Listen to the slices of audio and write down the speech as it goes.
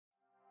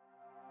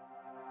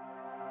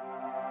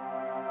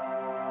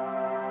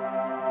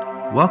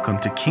Welcome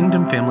to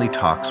Kingdom Family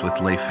Talks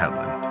with Leif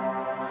Hetland.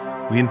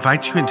 We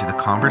invite you into the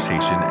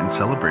conversation and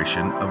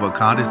celebration of what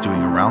God is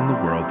doing around the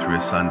world through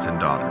his sons and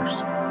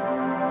daughters.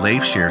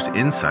 Leif shares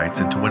insights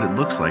into what it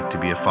looks like to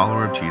be a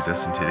follower of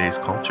Jesus in today's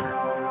culture.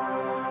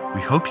 We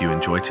hope you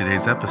enjoy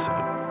today's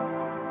episode.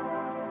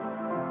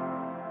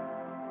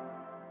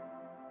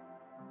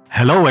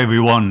 Hello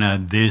everyone,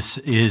 this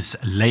is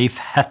Leif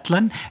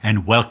Hetland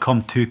and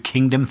welcome to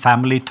Kingdom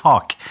Family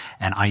Talk.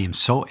 And I am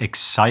so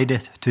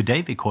excited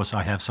today because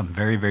I have some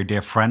very, very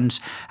dear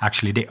friends.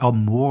 Actually, they are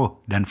more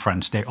than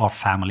friends, they are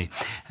family.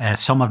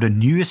 Some of the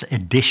newest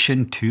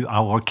addition to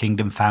our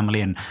Kingdom family,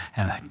 and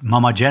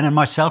Mama Jen and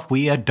myself,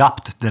 we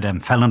adopted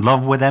them, fell in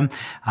love with them.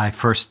 I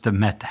first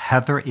met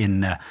Heather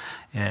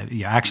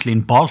actually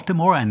in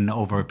Baltimore, and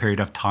over a period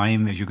of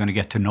time you're going to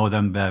get to know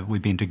them.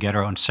 We've been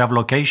together on several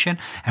occasions,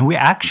 and we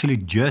actually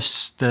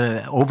just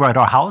over at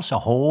our house, a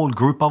whole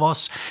group of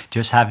us,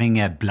 just having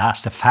a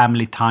blast, a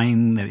family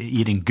time,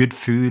 eating good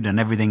food and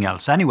everything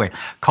else. Anyway,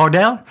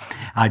 Cardell,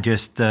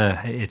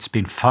 it's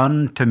been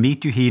fun to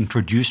meet you. He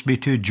introduced me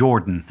to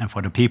Jordan, and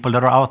for the people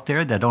that are out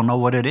there that don't know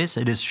what it is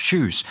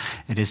shoes.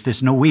 It is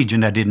this Norwegian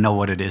that didn't know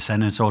what it is,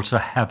 and it's also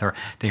Heather.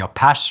 They are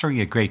pastoring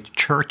a great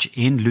church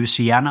in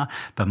Louisiana,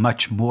 but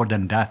much more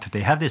than that.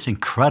 They have this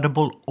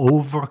incredible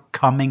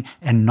overcoming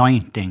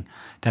anointing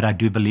that I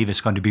do believe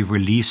is going to be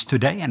released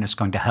today, and it's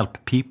going to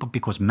help people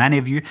because many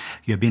of you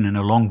have been in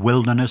a long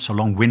wilderness, a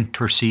long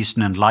winter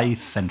season in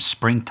life, and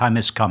springtime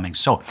is coming.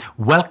 So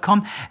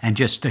welcome, and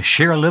just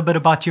share a little bit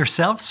about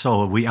yourself.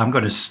 So I'm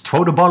going to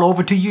throw the ball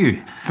over to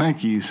you.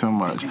 Thank you so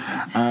much.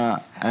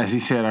 As he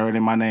said already,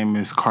 my name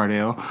is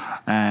Cardell,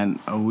 and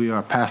we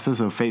are pastors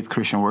of Faith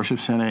Christian Worship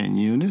Center in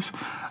Eunice.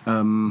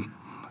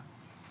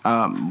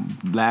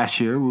 Last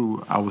year,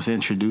 I was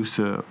introduced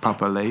to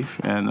Papa Leif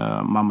and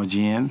Mama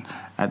Jen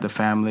at the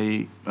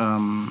family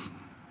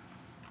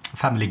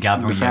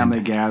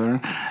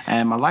gathering,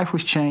 and my life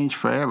was changed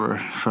forever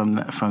from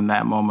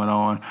that moment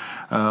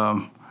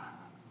on.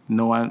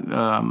 Knowing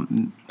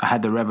I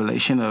had the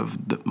revelation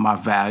of my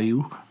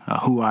value,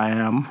 who I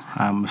am.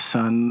 I'm a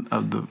son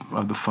of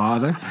the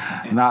Father,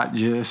 not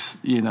just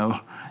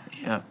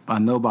a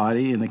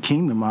nobody in the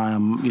kingdom. I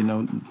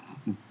am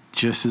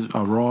just as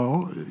a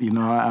royal,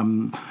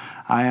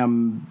 I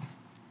am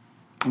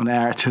an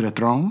heir to the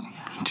throne,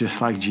 just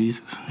like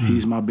Jesus.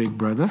 He's my big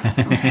brother.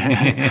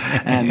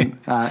 And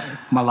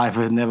my life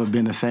has never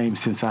been the same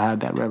since I had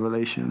that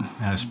revelation.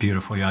 That's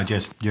beautiful. Yeah,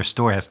 your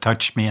story has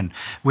touched me, and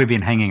we've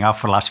been hanging out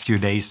for the last few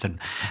days and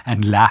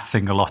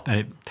laughing a lot.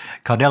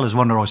 Cardell is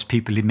one of those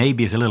people. He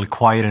maybe is a little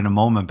quiet in a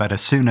moment, but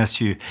as soon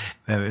as you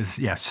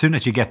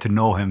get to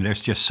know him,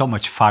 there's just so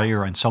much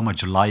fire and so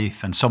much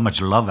life and so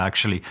much love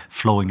actually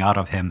flowing out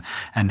of him.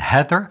 And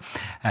Heather,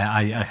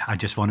 I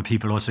just want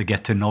people also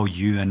get to know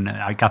you, and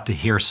I got to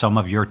hear some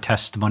of your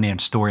testimony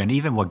and story, and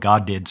even what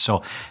God did.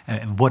 So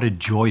what a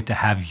joy to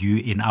have you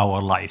in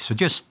our life. So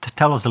just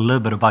tell us a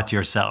little bit about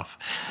yourself.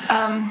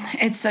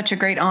 It's such a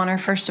great honor,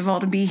 first of all,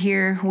 to be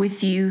here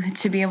with you,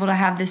 to be able to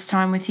have this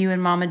time with you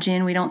and Mama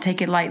Jen. We don't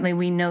take it lightly.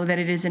 We know that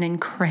it is an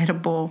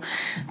incredible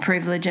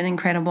privilege, an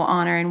incredible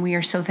honor, and we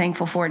are so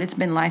thankful for it. It's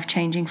been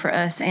life-changing for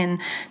us, and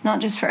not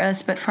just for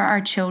us, but for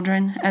our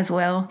children as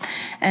well,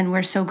 and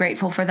we're so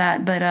grateful for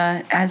that. But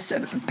as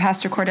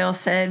Pastor Cardell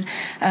said,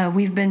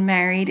 we've been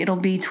married. It'll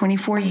be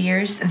 24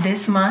 years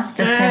this month,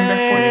 December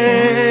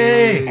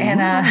 14th, and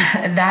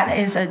that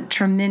is a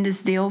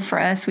tremendous deal for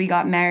us. We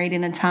got married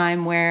in a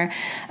time where,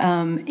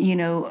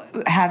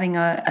 having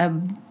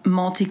a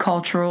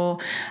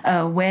multicultural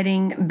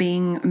wedding,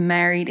 being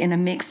married in a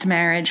mixed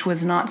marriage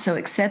was not so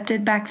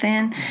accepted back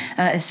then,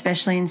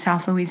 especially in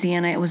South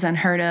Louisiana. It was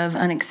unheard of,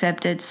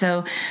 unaccepted.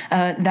 So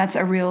that's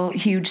a real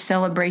huge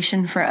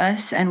celebration for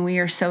us, and we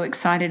are so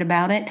excited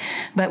about it.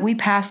 But we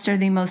pastor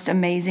the most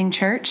amazing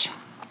church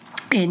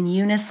in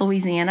Eunice,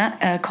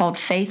 Louisiana, called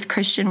Faith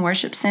Christian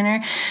Worship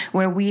Center,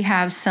 where we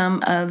have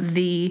some of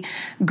the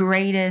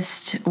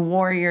greatest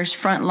warriors,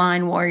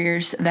 frontline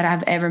warriors that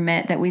I've ever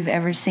met, that we've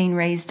ever seen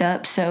raised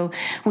up. So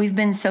we've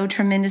been so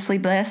tremendously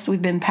blessed.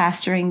 We've been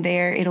pastoring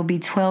there. It'll be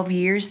 12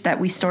 years that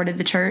we started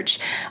the church.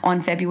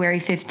 On February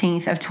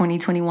 15th of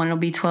 2021, it'll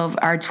be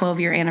our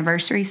 12-year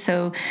anniversary.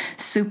 So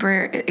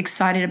super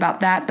excited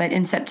about that. But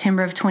in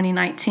September of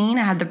 2019,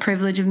 I had the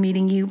privilege of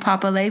meeting you,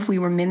 Papa Leif. We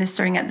were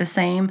ministering at the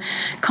same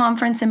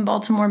conference in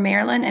Baltimore,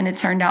 Maryland, and it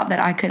turned out that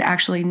I could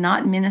actually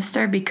not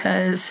minister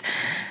because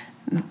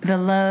the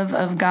love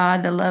of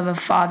God, the love of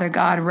Father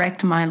God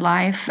wrecked my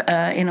life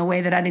in a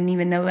way that I didn't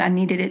even know I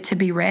needed it to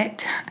be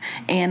wrecked.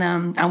 And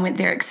I went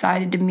there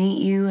excited to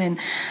meet you and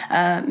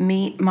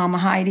meet Mama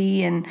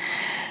Heidi and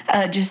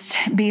just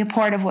be a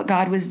part of what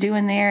God was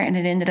doing there. And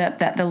it ended up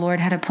that the Lord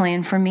had a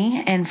plan for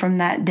me. And from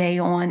that day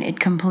on, it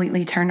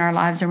completely turned our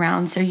lives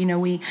around. So,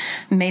 we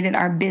made it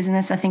our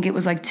business. I think it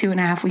was like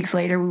 2.5 weeks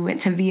later, we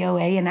went to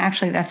VOA. And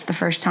actually, that's the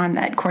first time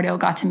that Cordell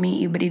got to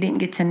meet you, but he didn't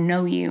get to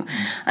know you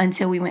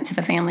until we went to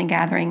the family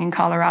gathering in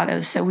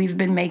Colorado. So we've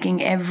been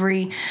taking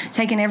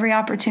every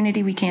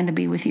opportunity we can to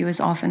be with you as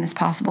often as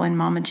possible. And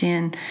Mama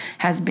Jen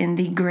has been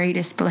the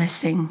greatest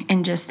blessing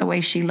in just the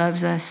way she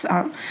loves us.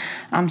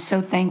 I'm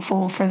so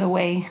thankful for the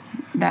way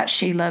that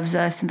she loves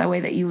us and the way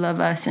that you love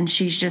us. And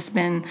she's just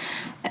been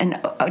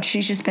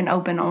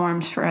open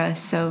arms for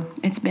us. So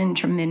it's been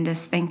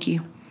tremendous. Thank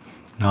you.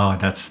 No,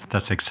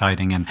 that's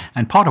exciting,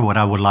 and part of what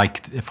I would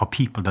like for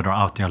people that are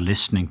out there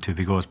listening to,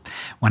 because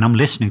when I'm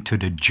listening to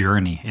the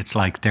journey, it's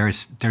like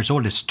there's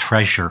all this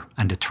treasure,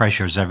 and the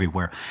treasure's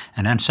everywhere,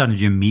 and then suddenly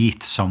you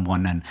meet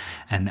someone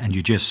and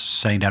you just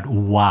say that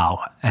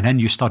wow, and then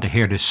you start to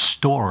hear the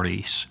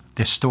story,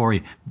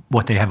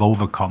 what they have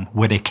overcome,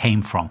 where they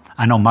came from.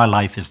 I know my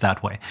life is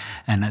that way.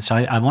 And so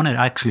I want to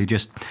actually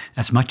just,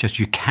 as much as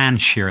you can,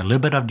 share a little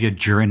bit of your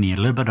journey, a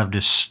little bit of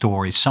the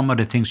story, some of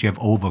the things you have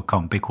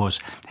overcome, because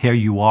here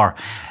you are,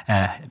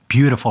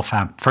 beautiful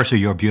family. First of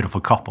all, you're a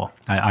beautiful couple.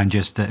 I'm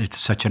just, it's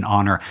such an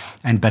honor.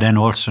 But then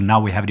also now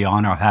we have the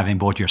honor of having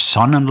both your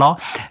son-in-law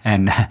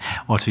and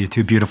also your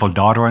two beautiful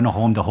daughter in the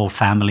home, the whole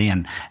family,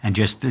 and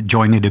just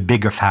joining the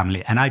bigger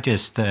family. And I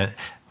just,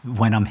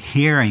 when I'm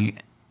hearing,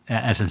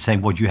 as I'm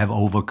saying, what you have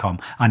overcome,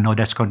 I know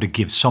that's going to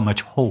give so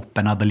much hope.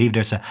 And I believe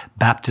there's a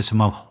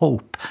baptism of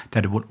hope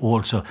that it would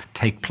also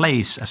take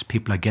place as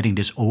people are getting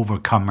this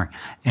overcomer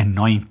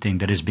anointing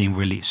that is being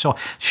released. So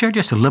share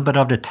just a little bit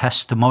of the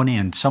testimony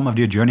and some of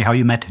your journey, how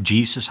you met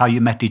Jesus, how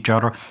you met each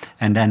other,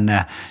 and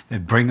then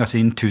bring us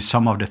into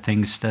some of the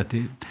things that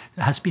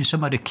has been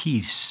some of the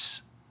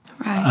keys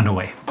on the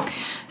way.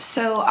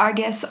 So I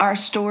guess our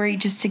story,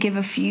 just to give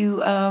a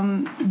few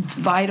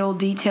vital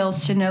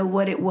details to know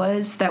what it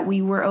was that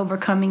we were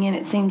overcoming in.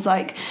 It seems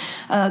like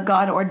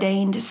God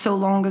ordained so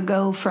long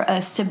ago for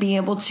us to be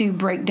able to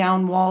break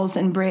down walls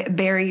and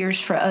barriers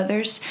for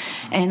others.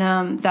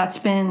 And that's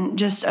been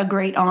just a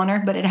great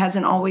honor, but it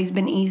hasn't always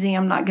been easy.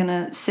 I'm not going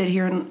to sit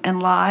here and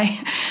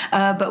lie.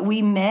 But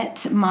we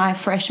met my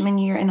freshman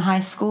year in high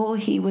school.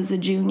 He was a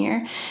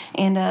junior,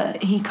 and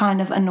he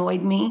kind of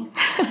annoyed me.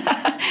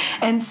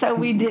 And so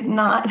we did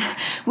not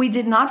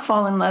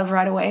fall in love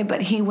right away,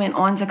 but he went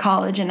on to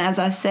college. And as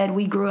I said,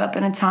 we grew up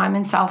in a time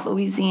in South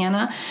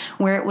Louisiana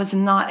where it was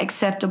not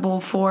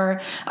acceptable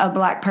for a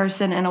black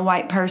person and a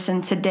white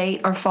person to date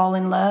or fall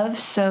in love.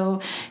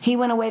 So he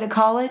went away to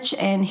college,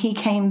 and he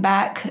came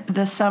back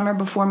the summer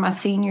before my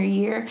senior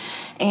year,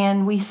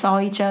 and we saw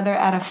each other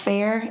at a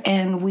fair,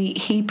 and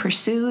he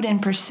pursued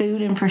and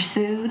pursued and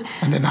pursued.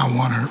 And then I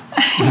won her.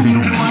 You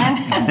won?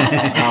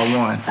 I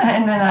won.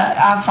 And then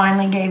I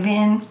finally gave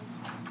in.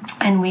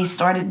 And we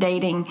started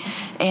dating,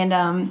 and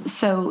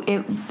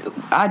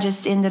I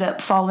just ended up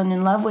falling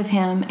in love with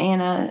him,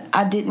 and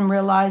I didn't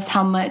realize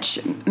how much,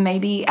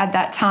 maybe at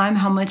that time,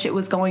 how much it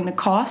was going to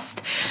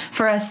cost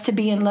for us to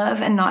be in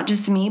love, and not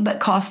just me,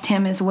 but cost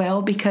him as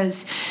well,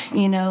 because,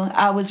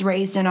 I was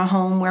raised in a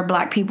home where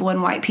black people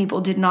and white people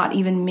did not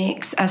even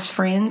mix as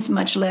friends,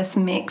 much less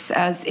mix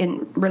as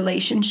in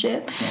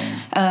relationship.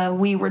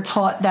 We were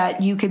taught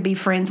that you could be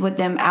friends with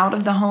them out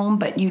of the home,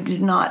 but you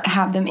did not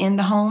have them in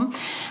the home.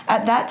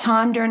 At that time,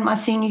 during my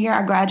senior year,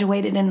 I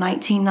graduated in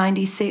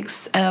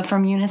 1996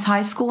 from Eunice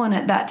High School, and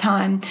at that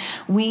time,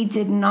 we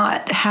did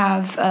not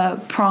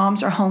have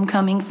proms or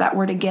homecomings that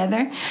were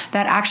together.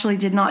 That actually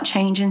did not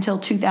change until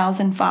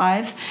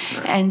 2005,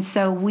 right. And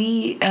so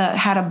we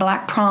had a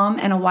black prom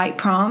and a white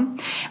prom.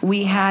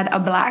 We had a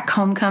black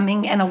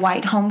homecoming and a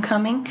white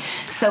homecoming.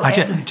 So I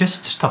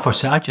just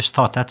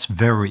thought that's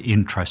very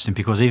interesting,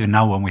 because even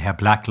now when we have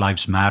Black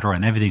Lives Matter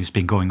and everything's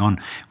been going on,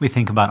 we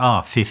think about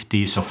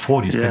 50s or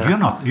 40s, yeah.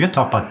 But you're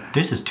talking about,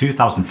 this is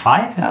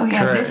 2005? Oh yeah,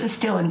 correct. This is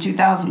still in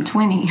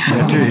 2020.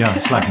 Yeah,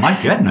 it's like, my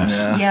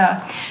goodness.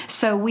 Yeah.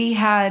 So we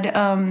had,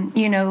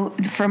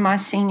 for my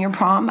senior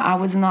prom,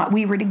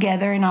 we were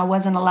together, and I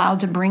wasn't allowed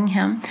to bring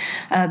him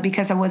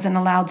because I wasn't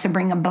allowed to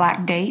bring a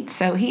black date.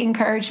 So he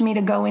encouraged me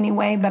to go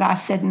anyway, but I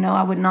said no,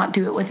 I would not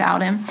do it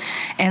without him.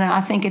 And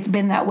I think it's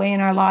been that way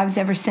in our lives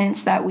ever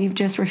since, that we've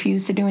just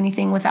refused to do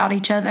anything without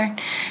each other.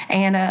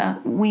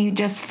 And we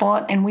just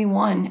fought, and we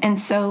won. And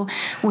so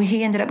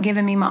he ended up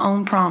giving me my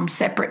own prom,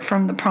 separate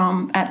from the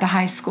prom at the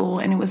high school,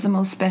 and it was the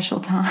most special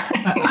time.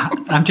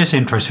 I'm just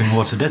interested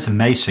also. That's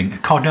amazing,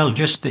 Cordell.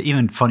 Just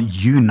even for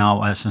you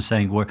now, as I'm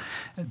saying,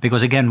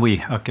 because again,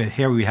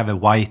 here we have a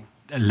white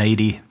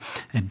lady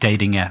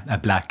dating a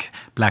black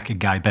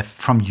guy. But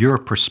from your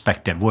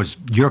perspective, was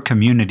your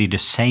community the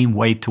same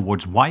way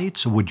towards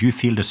whites, or would you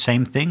feel the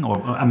same thing?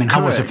 Or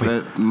how was it for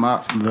you?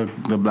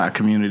 The black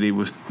community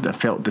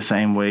felt the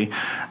same way.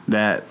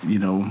 That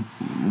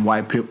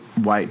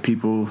white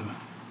people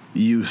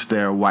use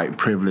their white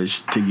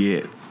privilege to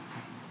get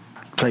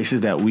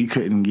places that we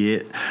couldn't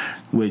get.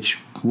 which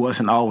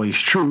wasn't always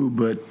true,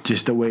 but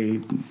just the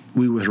way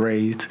we was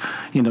raised,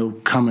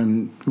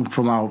 coming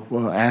from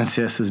our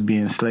ancestors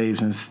being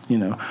slaves and,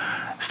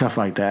 stuff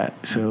like that.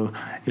 So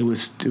it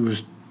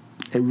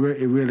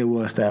really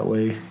was that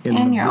way.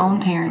 And your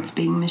own parents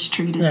being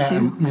mistreated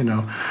too.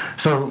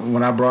 So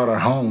when I brought her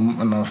home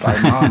and I was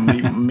like,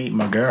 Mom, meet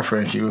my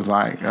girlfriend, she was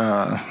like,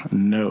 no.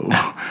 No.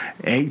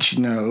 She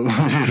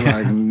was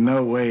like,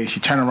 no way.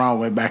 She turned around and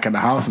went back in the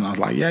house and I was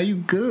like, yeah, you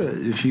good.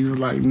 And she was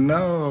like,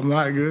 no, I'm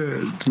not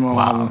good. My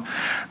mom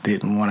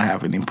didn't want to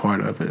have any part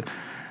of it.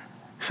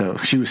 So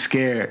she was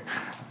scared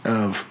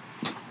of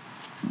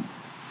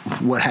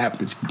what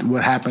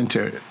happened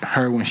to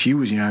her when she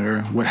was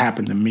younger, what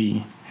happened to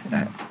me.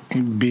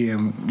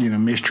 Being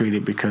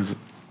mistreated because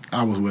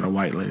I was with a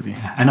white lady.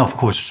 And of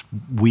course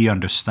we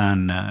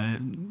understand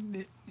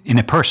in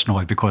a personal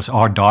way, because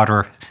our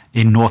daughter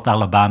in North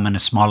Alabama, in a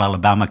small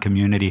Alabama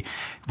community,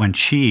 when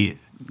she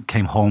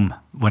came home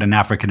with an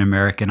African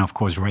American, of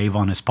course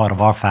Rayvon is part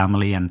of our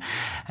family, and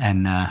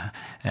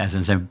as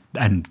I said,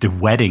 and the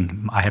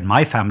wedding, I had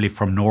my family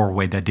from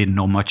Norway that didn't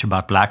know much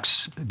about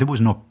blacks. There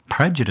was no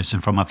prejudice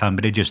from my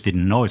family; they just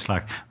didn't know. It's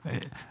like,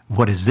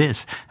 what is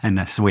this?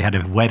 And so we had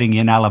a wedding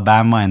in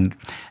Alabama,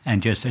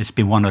 and just it's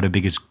been one of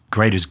the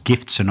greatest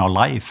gifts in our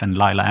life. And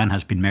Lila Ann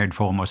has been married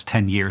for almost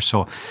 10 years,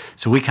 so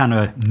we kind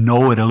of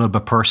know it a little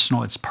bit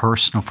personal. It's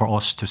personal for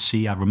us to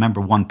see. I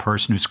remember one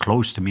person who's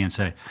close to me and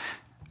say,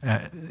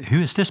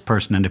 who is this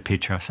person in the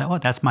picture? I said, oh,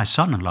 that's my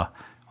son-in-law.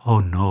 Oh,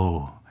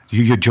 no,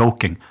 you're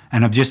joking.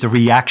 And I'm just a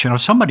reaction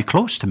of somebody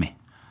close to me.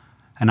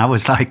 And I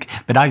was like,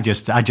 but I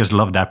just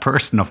love that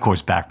person, of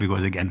course, back,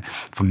 because again,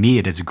 for me,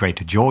 it is a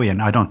great joy.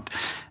 And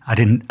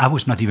I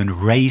was not even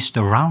raised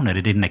around it.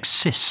 It didn't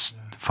exist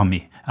for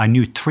me. I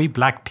knew 3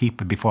 black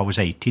people before I was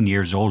 18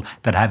 years old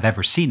that I've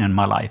ever seen in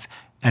my life.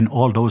 And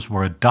all those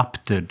were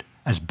adopted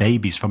as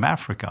babies from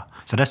Africa.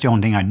 So that's the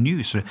only thing I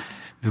knew. So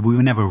we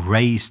were never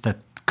raised that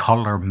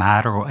color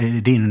matter, or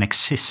it didn't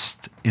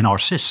exist in our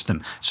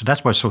system. So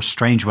that's why it's so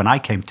strange when I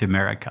came to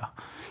America.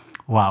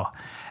 Wow.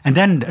 And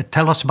then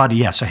tell us about it.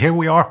 Yeah, so here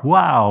we are.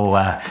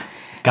 Wow.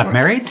 Got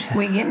married?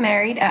 We get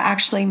married.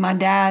 Actually, my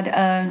dad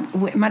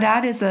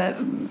is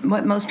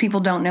what most people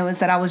don't know is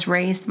that I was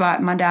raised by,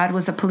 my dad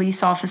was a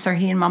police officer.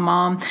 He and my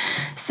mom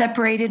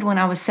separated when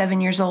I was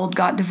 7 years old,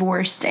 got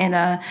divorced.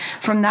 And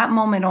from that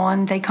moment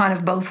on, they kind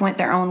of both went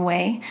their own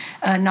way,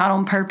 not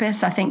on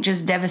purpose. I think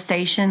just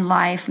devastation,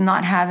 life,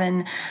 not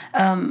having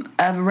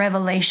a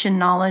revelation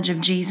knowledge of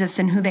Jesus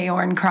and who they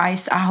are in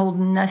Christ. I hold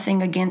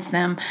nothing against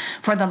them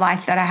for the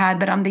life that I had,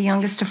 but I'm the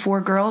youngest of 4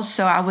 girls,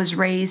 so I was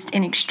raised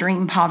in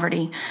extreme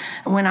poverty.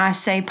 When I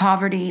say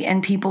poverty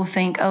and people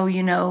think, oh,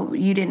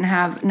 you didn't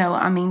have, no,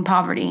 I mean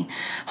poverty.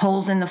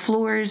 Holes in the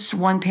floors,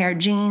 1 pair of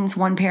jeans,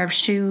 1 pair of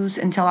shoes.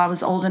 Until I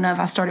was old enough,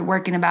 I started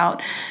working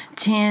about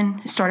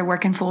 10, started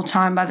working full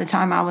time by the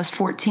time I was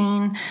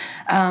 14.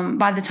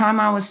 By the time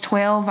I was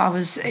 12, I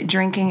was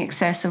drinking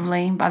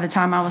excessively. By the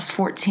time I was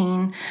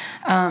 14,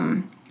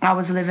 I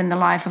was living the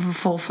life of a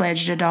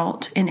full-fledged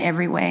adult in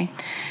every way.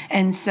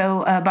 And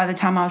so by the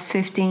time I was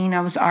 15, I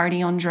was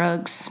already on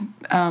drugs,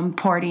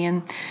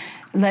 partying,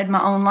 led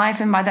my own life.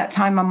 And by that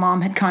time, my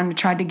mom had kind of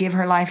tried to give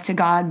her life to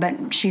God,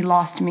 but she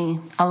lost me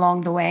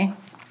along the way.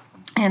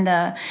 And,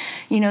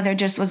 there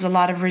just was a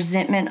lot of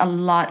resentment, a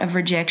lot of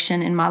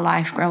rejection in my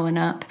life growing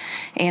up.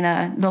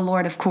 And the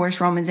Lord, of course,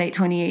 Romans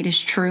 8:28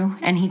 is true,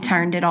 and he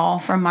turned it all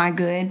for my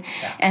good.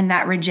 Yeah. And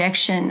that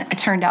rejection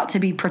turned out to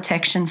be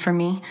protection for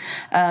me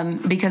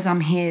because I'm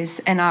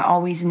his, and I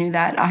always knew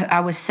that. I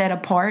was set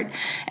apart,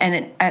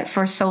 and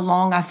for so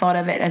long I thought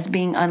of it as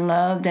being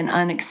unloved and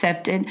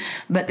unaccepted.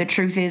 But the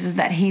truth is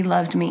that he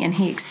loved me, and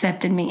he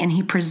accepted me, and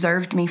he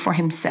preserved me for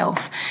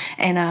himself.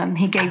 And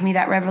he gave me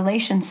that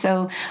revelation.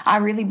 So I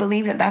really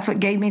believe that that's what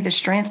gave me the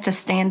strength to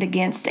stand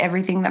against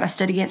everything that I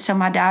stood against. So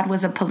my dad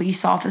was a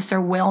police officer,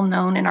 well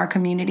known in our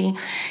community.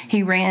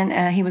 He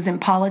was in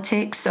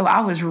politics. So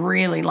I was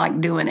really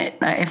doing it.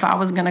 If I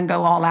was going to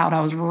go all out, I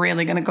was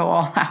really going to go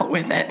all out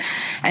with it.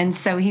 And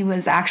so he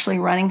was actually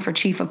running for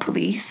chief of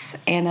police.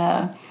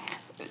 And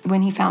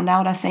when he found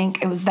out, I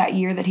think it was that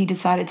year that he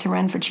decided to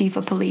run for chief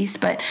of police.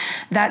 But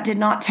that did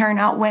not turn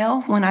out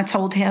well when I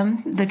told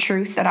him the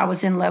truth that I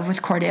was in love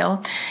with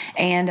Cordell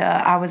and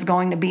I was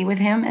going to be with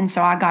him. And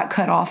so I got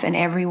cut off in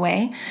every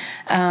way.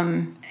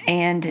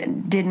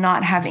 And did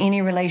not have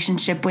any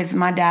relationship with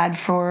my dad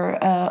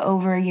for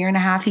over 1.5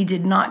 years. He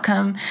did not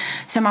come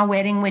to my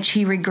wedding, which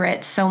he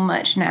regrets so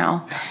much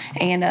now.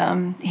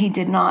 And he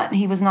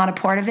was not a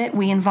part of it.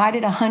 We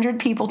invited 100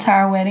 people to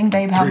our wedding.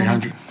 Babe, how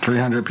many?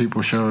 300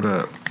 people showed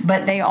up.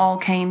 But they all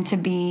came to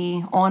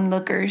be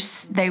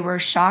onlookers. They were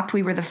shocked.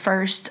 We were the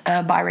first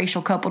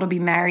biracial couple to be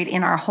married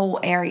in our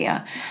whole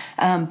area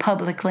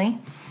publicly.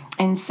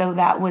 And so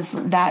that was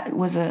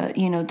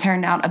a,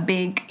 turned out a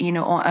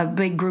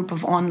big group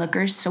of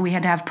onlookers. So we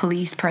had to have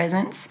police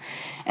presence.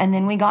 And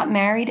then we got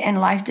married, and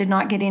life did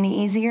not get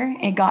any easier.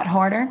 It got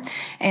harder.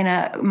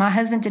 And my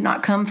husband did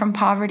not come from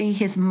poverty.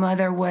 His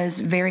mother was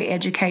very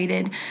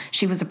educated.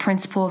 She was a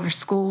principal of her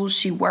school.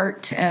 She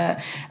worked.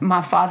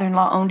 My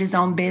father-in-law owned his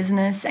own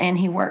business, and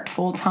he worked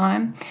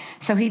full-time.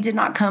 So he did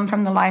not come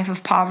from the life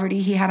of poverty.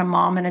 He had a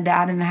mom and a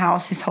dad in the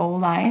house his whole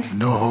life.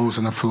 No holes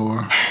in the floor.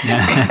 I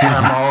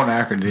had my own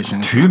air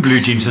conditioning. 2 blue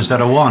jeans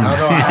instead of 1. I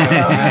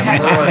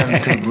had more than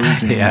 2 blue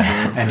jeans.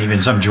 Yeah, and even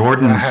some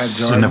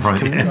Jordans. In the front.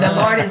 The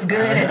Lord is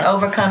good, and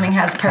overcoming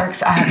has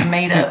perks. I have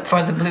made up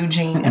for the blue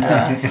jeans.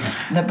 I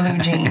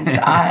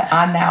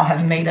now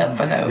have made up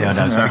for those. Yeah,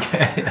 that's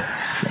okay.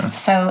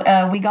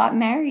 So we got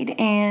married,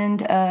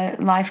 and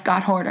life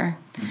got harder.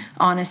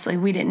 Honestly,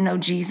 we didn't know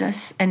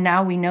Jesus, and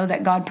now we know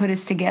that God put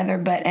us together.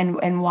 But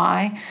and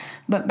why?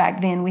 But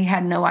back then we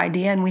had no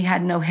idea, and we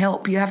had no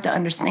help. You have to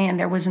understand,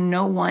 there was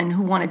no one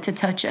who wanted to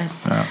touch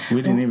us.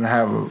 We didn't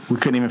even we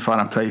couldn't even find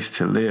a place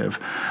to live.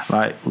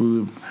 Like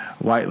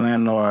white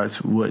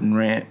landlords wouldn't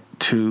rent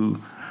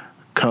to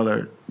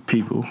colored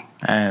people.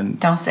 And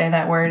don't say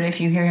that word.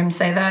 If you hear him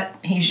say that,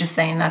 he's just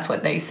saying that's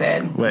what they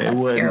said. Well,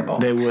 that's terrible.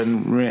 They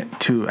wouldn't rent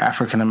to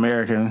African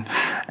American,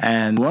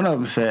 and one of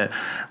them said,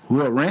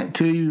 "We'll rent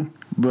to you,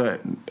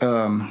 but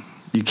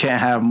you can't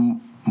have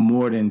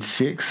more than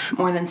 6.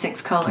 More than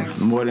 6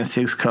 colors. More than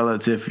 6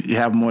 colors. If you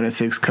have more than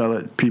 6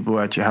 colored people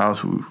at your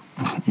house,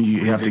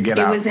 you have to get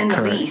out." It was in the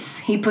lease.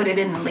 He put it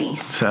in the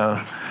lease. So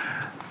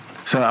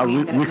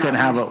we couldn't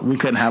have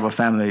a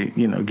family,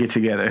 get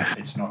together.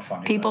 It's not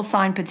funny. People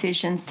signed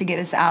petitions to get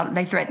us out.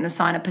 They threatened to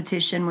sign a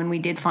petition when we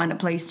did find a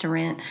place to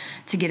rent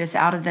to get us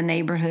out of the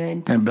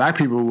neighborhood. And black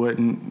people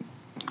wasn't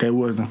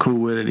cool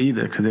with it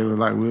either, because they were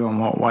like, we don't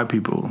want white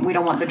people. We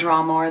don't want the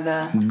drama or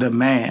the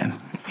man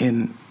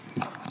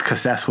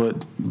because that's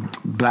what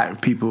black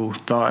people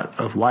thought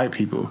of white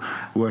people,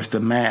 was the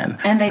man,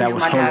 and they that knew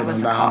was my dad holding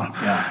was them a down. cop.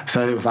 Yeah.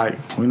 So it was like,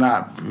 we're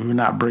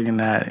not bringing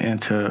that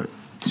into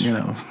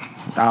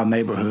our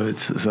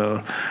neighborhoods.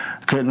 So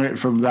couldn't rent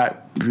from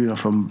black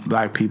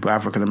people,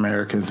 African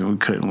Americans, and we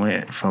couldn't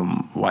rent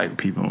from white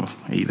people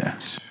either.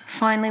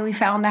 Finally, we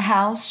found a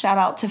house. Shout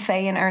out to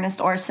Faye and Ernest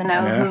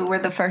Orsino, who were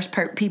the first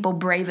people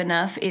brave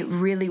enough. It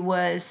really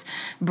was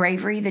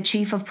bravery. The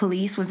chief of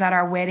police was at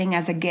our wedding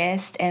as a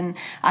guest, and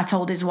I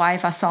told his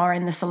wife, I saw her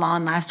in the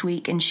salon last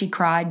week, and she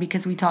cried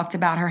because we talked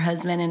about her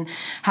husband and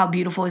how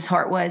beautiful his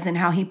heart was and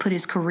how he put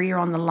his career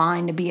on the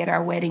line to be at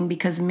our wedding,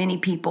 because many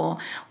people,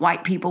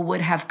 white people,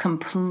 would have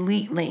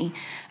completely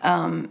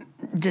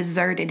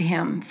deserted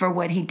him for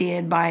what he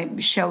did by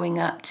showing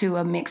up to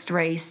a mixed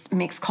race,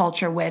 mixed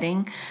culture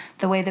wedding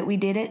the way that we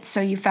did it.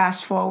 So you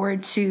fast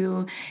forward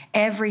to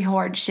every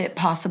hardship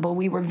possible.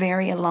 We were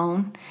very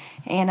alone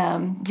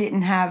and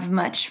didn't have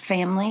much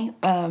family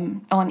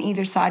on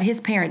either side.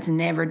 His parents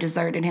never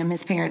deserted him.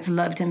 His parents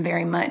loved him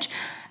very much.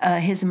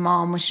 His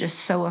mom was just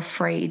so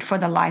afraid for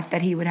the life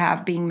that he would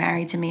have being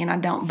married to me, and I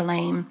don't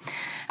blame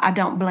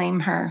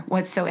her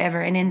whatsoever.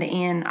 And in the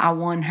end, I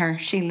won her.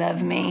 She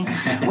loved me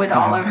with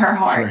all of her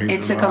heart.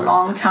 It took a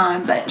long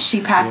time, but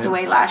she passed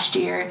away last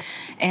year.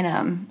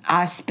 And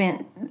I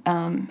spent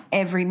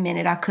every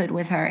minute I could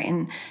with her.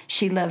 And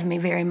she loved me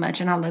very much,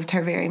 and I loved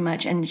her very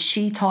much. And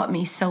she taught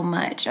me so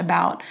much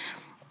about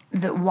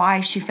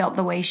why she felt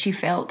the way she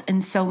felt,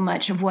 and so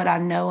much of what I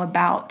know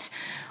about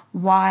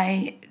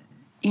why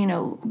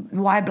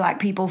black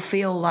people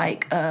feel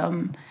like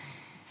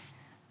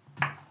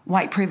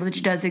white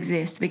privilege does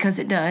exist, because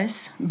it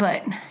does.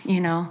 But,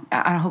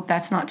 I hope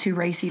that's not too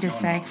racy to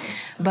say.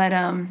 But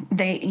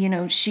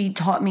she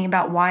taught me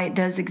about why it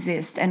does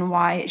exist and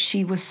why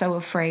she was so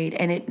afraid.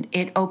 And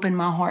it opened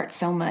my heart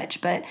so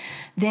much. But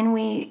then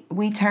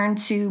we turned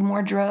to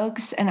more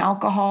drugs and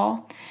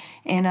alcohol.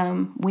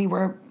 And we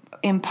were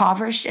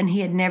impoverished, and he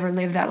had never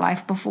lived that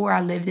life before.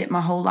 I lived it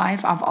my whole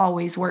life. I've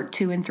always worked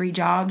 2 and 3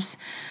 jobs.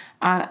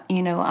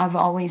 I've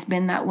always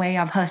been that way.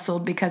 I've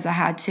hustled because I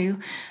had to.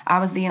 I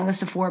was the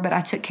youngest of 4, but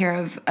I took care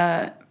of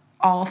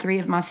all 3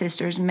 of my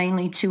sisters,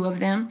 mainly 2 of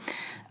them.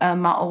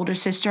 My older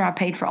sister, I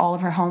paid for all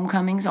of her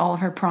homecomings, all of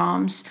her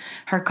proms,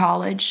 her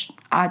college.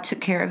 I took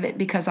care of it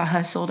because I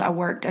hustled, I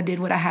worked, I did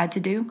what I had to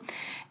do.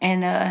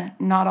 And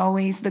not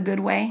always the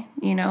good way.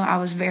 I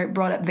was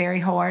brought up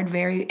very hard,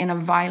 very in a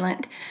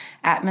violent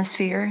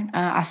atmosphere.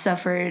 I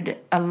suffered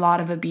a lot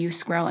of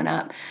abuse growing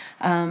up.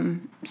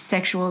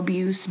 Sexual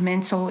abuse,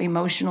 mental,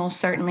 emotional,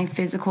 certainly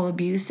physical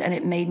abuse, and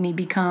it made me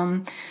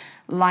become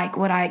like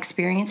what I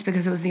experienced,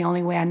 because it was the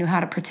only way I knew how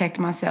to protect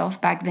myself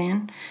back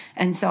then.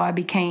 And so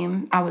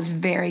I was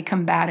very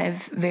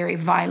combative, very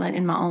violent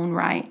in my own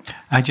right.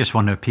 I just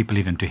want people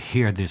even to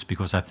hear this,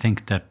 because I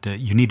think that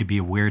you need to be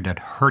aware that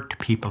hurt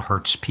people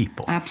hurts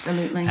people.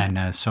 Absolutely.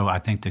 And so I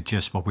think that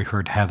just what we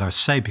heard Heather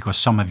say, because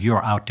some of you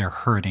are out there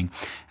hurting,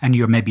 and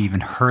you're maybe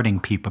even hurting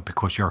people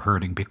because you're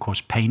hurting,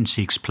 because pain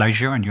seeks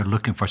pleasure and you're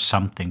looking for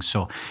something.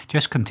 So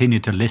just continue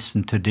to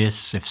listen to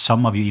this. If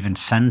some of you even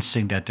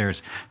sensing that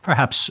there's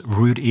perhaps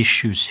root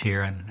issues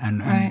here,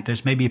 and Right.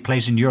 there's maybe a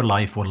place in your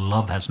life where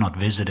love has not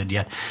visited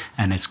yet,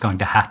 and it's going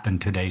to happen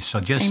today. So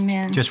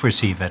Amen. just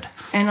receive it.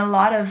 And a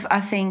lot of,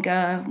 I think,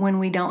 when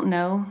we don't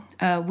know,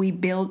 we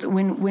build,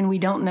 when we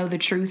don't know the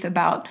truth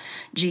about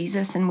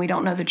Jesus and we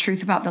don't know the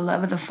truth about the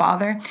love of the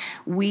Father,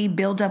 we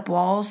build up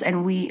walls,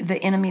 and the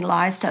enemy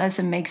lies to us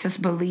and makes us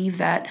believe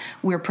that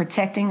we're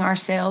protecting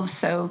ourselves.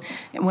 So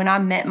when I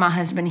met my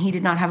husband, he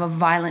did not have a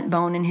violent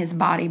bone in his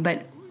body,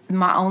 but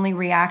my only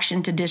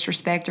reaction to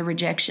disrespect or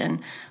rejection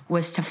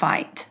was to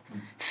fight,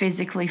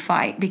 physically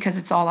fight, because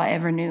it's all I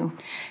ever knew.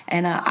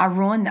 And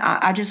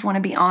I just want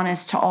to be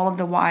honest to all of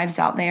the wives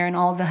out there and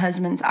all of the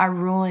husbands. I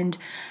ruined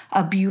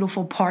a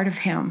beautiful part of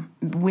him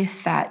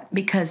with that,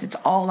 because it's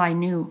all I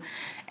knew.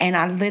 And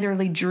I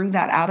literally drew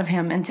that out of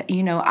him. And,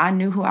 I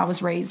knew who I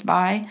was raised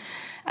by.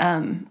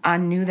 I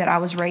knew that I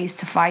was raised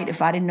to fight.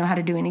 If I didn't know how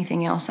to do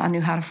anything else, I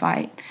knew how to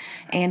fight.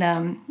 And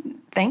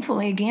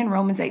thankfully, again,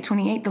 Romans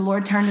 8:28, the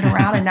Lord turned it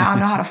around, and now I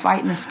know how to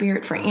fight in the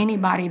Spirit. For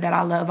anybody that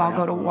I love, I'll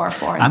go to war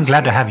for. I'm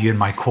glad to have you in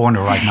my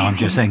corner right now. I'm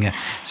just saying it.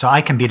 So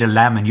I can be the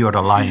lamb and you're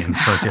the lion.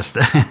 So just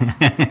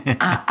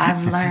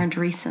I've learned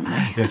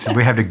recently. yes,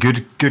 we have the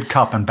good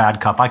cop and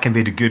bad cop. I can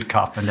be the good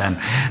cop, and then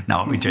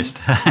no, we just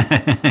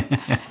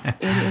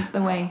It is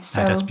the way.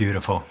 So that's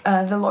beautiful.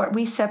 the Lord,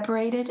 we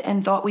separated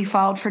and thought we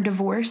filed for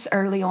divorce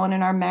early on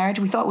in our marriage.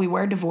 We thought we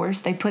were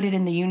divorced. They put it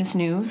in the Eunice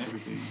News.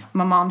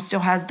 My mom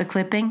still has the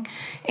clipping.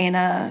 And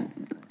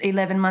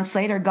 11 months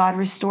later, God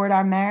restored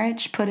our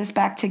marriage, put us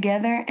back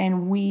together,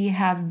 and we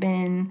have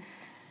been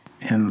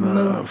In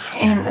love.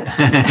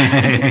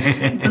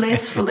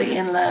 blissfully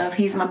in love.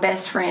 He's my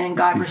best friend, and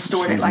God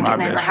restored it She's like my it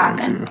never best friend,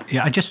 happened. too.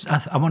 Yeah,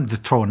 I wanted to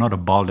throw another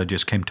ball that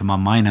just came to my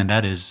mind, and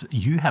that is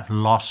you have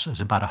lost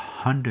about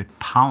 100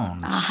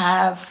 pounds. I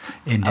have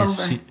In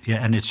this, over.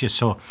 yeah, and it's just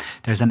so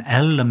there's an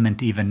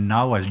element even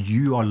now as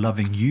you are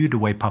loving you the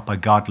way Papa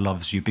God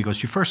loves you,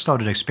 because you first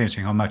started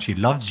experiencing how much He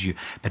loves you,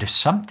 but if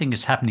something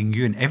is happening in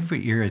you in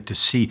every area to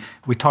see.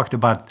 We talked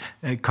about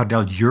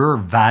Cardell, your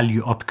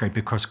value upgrade,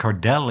 because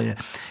Cardell,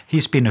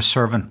 he's been a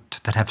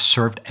servant that have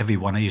served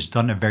everyone, and he's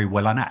done it very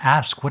well. And I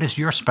asked, what is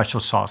your special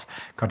sauce,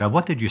 Cardell?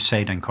 What did you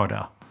say then,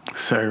 Cardell?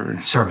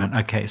 Servant.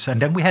 Okay. So,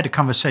 and then we had a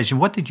conversation.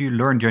 What did you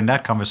learn during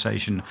that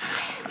conversation?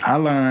 I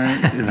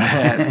learned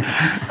that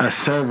a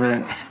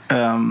servant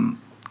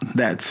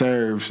that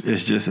serves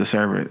is just a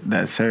servant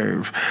that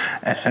serves,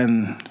 and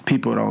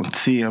people don't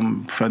see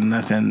him for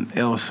nothing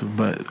else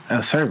but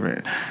a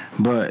servant.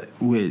 But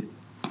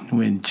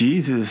when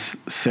Jesus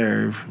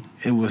served,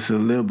 it was a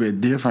little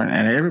bit different,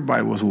 and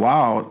everybody was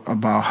wild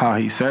about how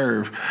he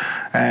served.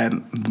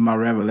 And my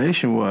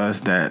revelation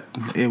was that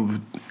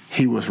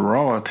he was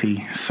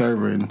royalty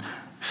serving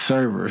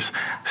servers.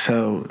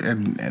 So,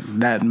 and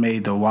that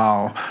made the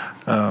wow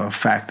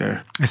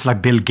factor. It's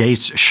like Bill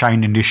Gates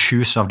shining the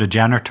shoes of the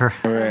janitor.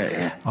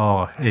 Right.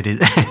 Oh, it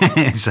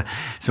is.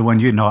 So when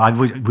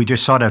we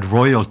just saw that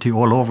royalty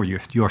all over you.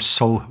 You're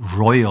so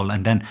royal,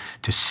 and then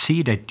to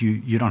see that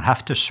you don't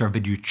have to serve,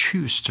 but you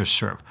choose to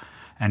serve.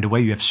 And the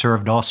way you have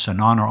served us and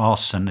honor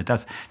us, and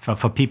that's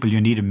for people you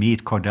need to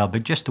meet, Cardell,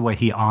 but just the way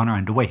he honor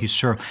and the way he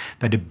served.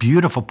 But the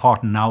beautiful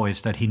part now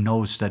is that he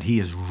knows that he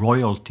is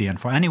royalty. And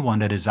for anyone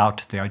that is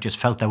out there, I just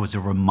felt that was a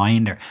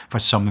reminder for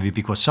some of you,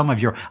 because some of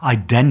your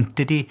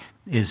identity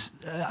is,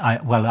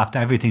 after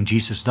everything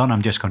Jesus has done,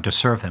 I'm just going to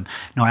serve him.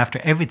 No, after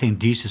everything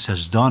Jesus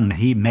has done,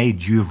 he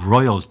made you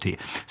royalty.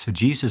 So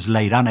Jesus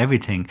laid down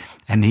everything,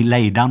 and he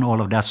laid down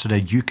all of that so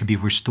that you could be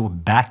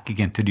restored back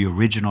again to the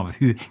original of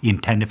who he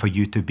intended for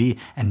you to be.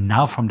 And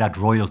now from that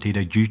royalty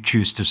that you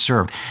choose to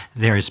serve,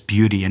 there is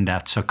beauty in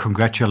that. So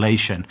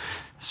congratulations.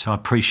 So I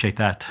appreciate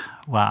that.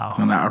 Wow.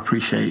 And I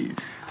appreciate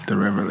the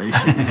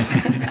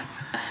revelation.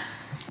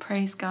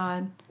 Praise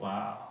God.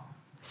 Wow.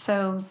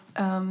 So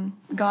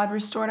God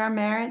restored our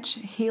marriage,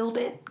 healed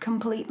it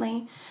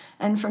completely.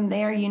 And from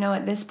there,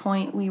 at this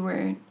point, we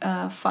were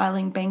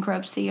filing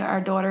bankruptcy.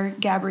 Our daughter,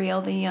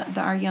 Gabrielle,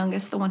 our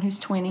youngest, the one who's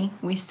 20,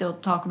 we still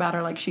talk about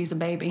her like she's a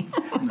baby.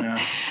 Yeah.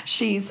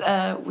 She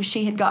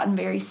had gotten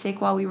very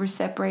sick while we were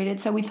separated.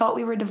 So we thought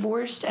we were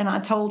divorced. And I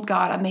told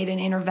God, I made an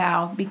inner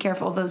vow. Be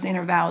careful of those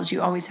inner vows.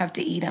 You always have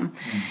to eat them.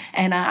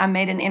 And I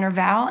made an inner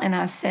vow, and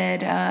I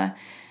said,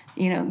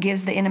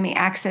 gives the enemy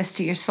access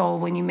to your soul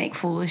when you make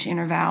foolish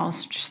inner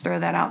vows. Just throw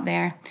that out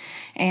there.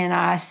 And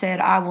I said,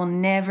 I will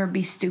never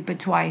be stupid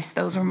twice.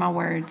 Those were my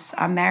words.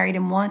 I married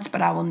him once,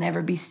 but I will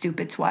never be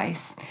stupid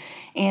twice.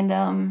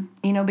 And,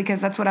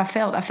 because that's what I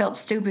felt. I felt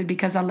stupid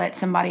because I let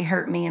somebody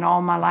hurt me, and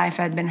all my life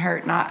I had been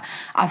hurt. And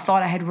I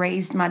thought I had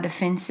raised my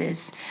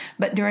defenses.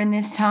 But during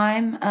this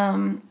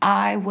time,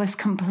 I was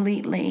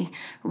completely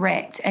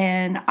wrecked,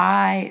 and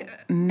I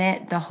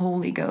met the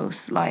Holy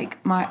Ghost. When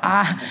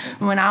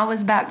I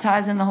was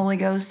baptized in the Holy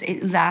Ghost,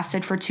 it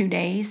lasted for 2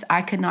 days.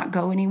 I could not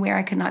go anywhere.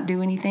 I could not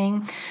do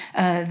anything.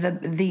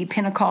 The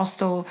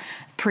Pentecostal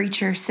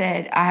preacher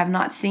said, I have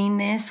not seen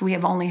this. We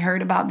have only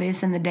heard about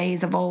this in the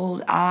days of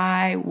old.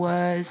 I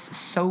was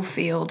so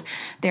filled.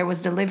 There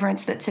was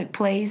deliverance that took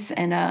place,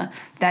 and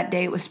that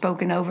day it was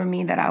spoken over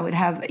me that I would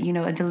have,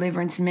 a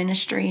deliverance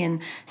ministry,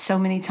 and so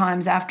many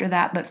times after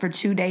that. But for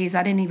 2 days,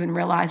 I didn't even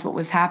realize what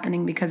was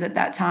happening, because at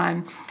that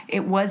time,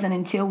 it wasn't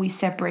until we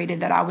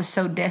separated that I was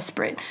so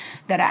desperate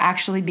that I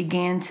actually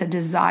began to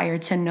desire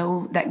to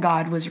know that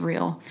God was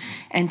real.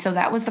 And so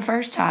that was the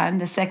first time.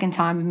 The second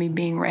time of me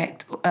being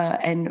wrecked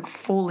and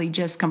fully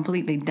just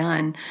completely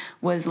done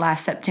was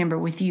last September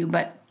with you.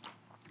 But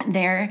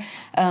there,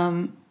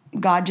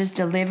 God just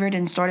delivered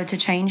and started to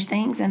change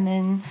things. And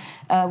then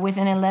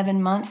within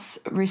 11 months,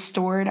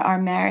 restored our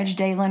marriage.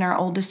 Daylin, our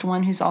oldest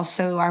one, who's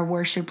also our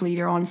worship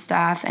leader on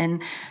staff,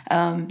 and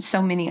so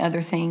many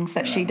other things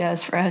that she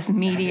does for us,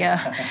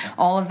 media,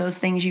 all of those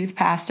things, youth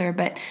pastor.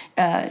 But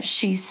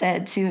she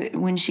said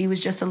when she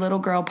was just a little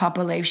girl,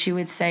 Papa Leif, she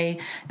would say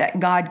that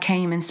God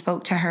came and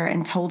spoke to her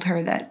and told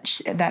her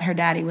that her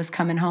daddy was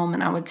coming home.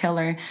 And I would tell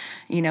her,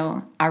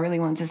 I really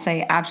wanted to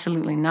say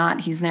absolutely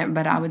not. He's never,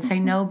 but I would say,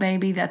 no,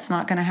 baby, that's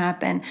not going to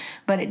happen.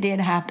 But it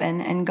did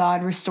happen, and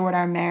God restored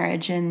our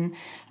marriage. And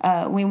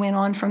we went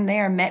on from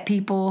there, met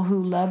people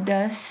who loved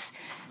us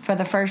for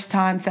the first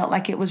time, felt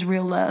like it was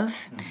real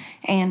love,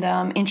 and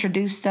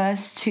introduced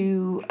us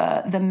to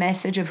the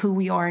message of who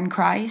we are in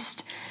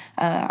Christ,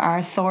 our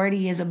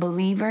authority as a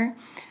believer,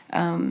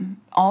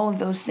 all of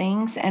those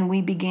things. And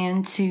we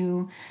began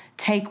to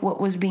take what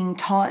was being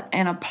taught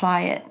and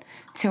apply it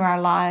to our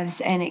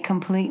lives, and it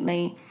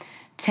completely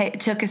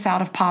took us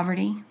out of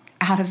poverty,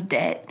 out of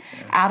debt,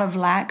 out of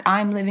lack.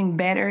 I'm living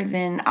better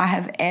than I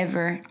have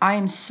ever. I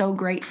am so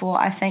grateful.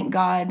 I thank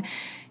God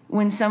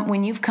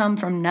when you've come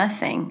from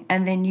nothing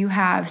and then you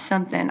have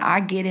something. I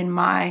get in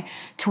my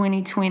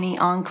 2020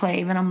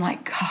 enclave and I'm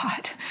like,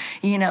 God,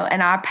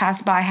 and I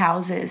pass by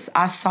houses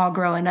I saw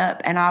growing up,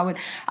 and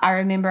I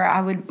remember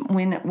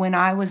when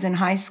I was in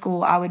high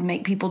school, I would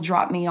make people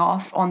drop me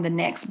off on the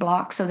next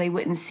block so they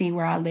wouldn't see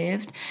where I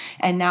lived.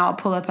 And now I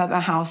pull up at my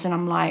house and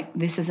I'm like,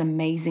 this is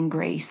amazing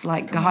grace.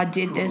 Like, God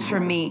did this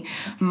for me.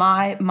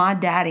 My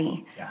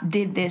daddy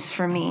did this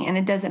for me. And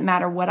it doesn't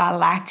matter what I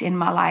lacked in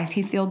my life.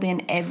 He filled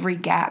in every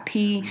gap.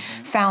 He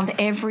found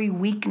every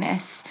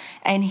weakness,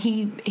 and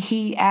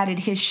he added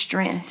his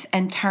strength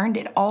and turned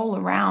it all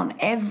around.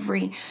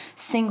 Every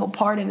single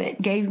part of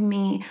it gave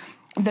me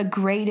the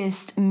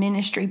greatest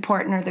ministry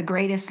partner, the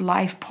greatest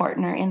life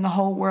partner in the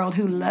whole world,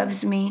 who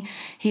loves me.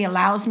 He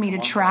allows me to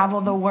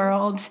travel the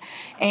world,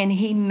 and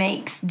he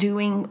makes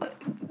doing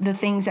the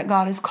things that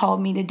God has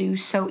called me to do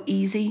so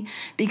easy,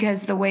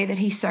 because the way that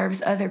he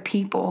serves other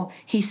people,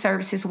 he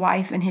serves his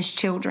wife and his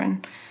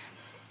children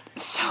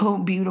so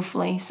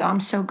beautifully. So I'm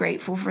so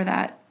grateful for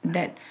that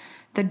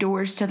the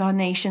doors to the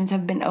nations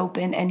have been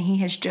opened, and he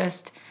has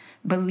just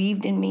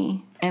believed in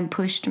me and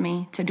pushed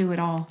me to do it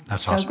all.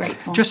 That's so awesome.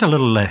 Grateful. Just a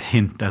little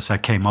hint as I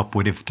came up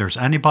with, if there's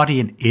anybody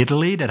in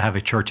Italy that have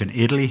a church in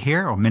Italy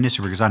here or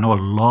ministry, because I know a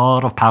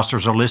lot of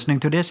pastors are listening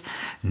to this,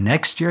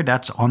 next year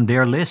that's on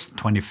their list,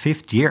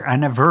 25th year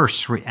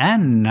anniversary.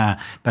 And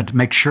but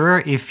make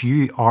sure if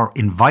you are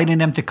inviting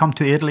them to come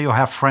to Italy or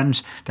have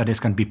friends, that there's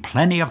going to be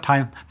plenty of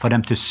time for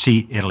them to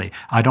see Italy.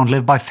 I don't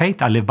live by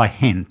faith, I live by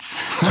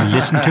hints. So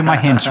listen to my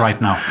hints right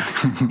now.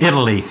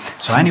 Italy.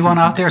 So anyone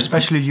out there,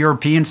 especially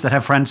Europeans that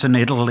have friends in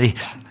Italy,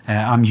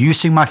 I'm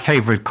using my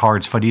favorite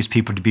cards for these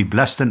people to be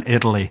blessed in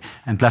Italy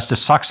and bless the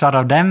socks out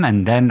of them,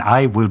 and then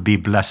I will be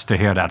blessed to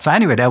hear that. So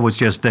anyway, that was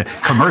just the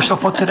commercial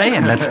for today,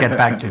 and let's get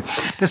back to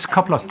there's a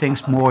couple of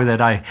things more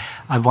that I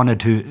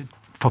wanted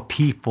for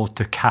people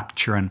to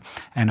capture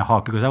and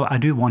heart, because I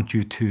do want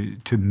you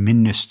to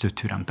minister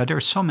to them. But there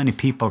are so many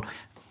people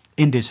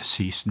in this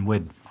season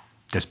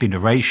there's been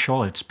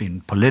racial, it's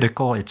been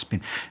political,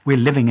 we're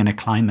living in a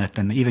climate,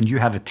 and even you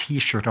have a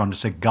T-shirt on that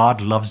says,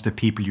 God loves the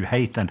people you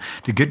hate. And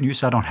the good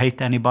news, I don't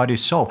hate anybody.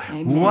 So,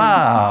 Amen.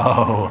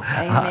 Wow.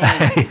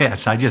 Amen.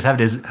 Yes, I just have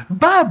this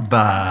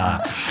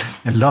Baba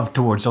love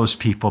towards those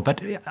people.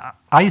 But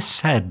I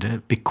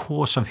said,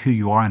 because of who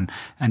you are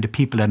and the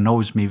people that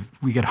knows me,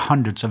 we get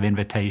hundreds of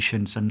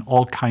invitations and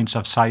all kinds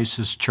of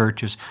sizes,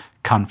 churches,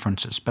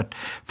 conferences. But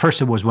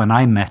first it was when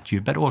I met you,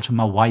 but also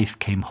my wife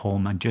came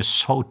home and just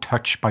so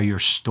touched by your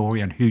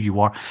story and who you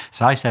are.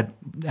 So I said,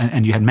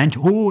 and you had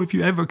mentioned, if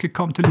you ever could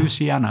come to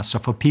Louisiana. So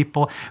for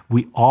people,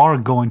 we are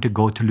going to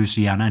go to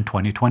Louisiana in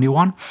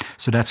 2021.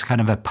 So that's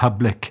kind of a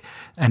public,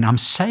 and I'm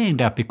saying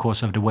that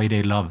because of the way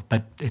they love,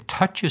 but it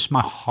touches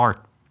my heart,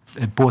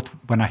 both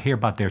when I hear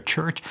about their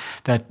church,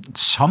 that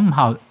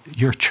somehow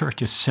your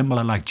church is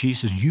similar like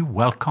Jesus. You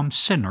welcome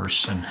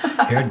sinners and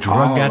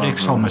drug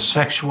addicts,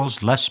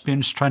 homosexuals,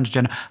 lesbians,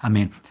 transgender. I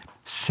mean,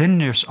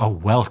 sinners are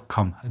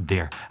welcome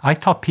there. I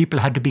thought people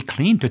had to be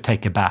clean to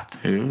take a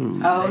bath. Ooh.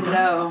 Oh,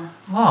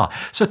 no.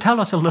 So tell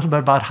us a little bit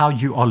about how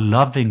you are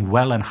loving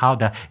well, and how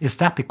is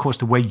that because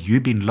the way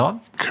you've been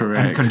loved?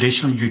 Correct.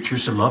 Unconditionally, you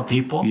choose to love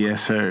people?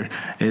 Yes, sir.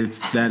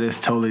 That is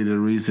totally the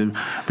reason,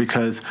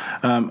 because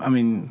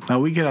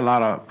we get a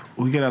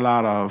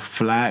lot of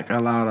flack, a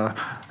lot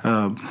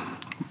of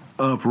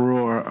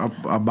uproar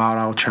about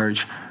our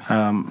church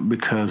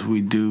because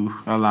we do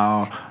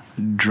allow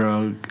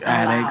drug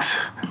addicts.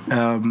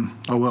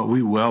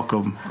 We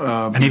welcome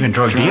and even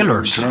drug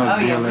dealers,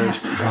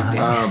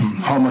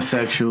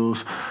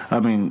 homosexuals. I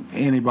mean,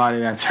 anybody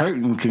that's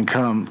hurting can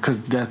come,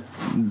 because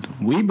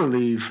we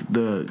believe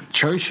the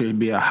church should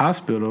be a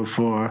hospital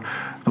for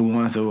the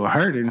ones that were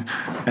hurting,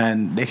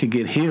 and they could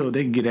get healed.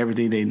 They could get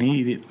everything they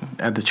need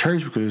at the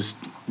church, because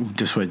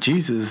just what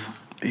Jesus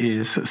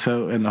is,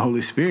 so, and the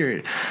Holy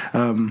Spirit.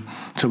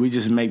 So we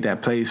just make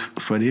that place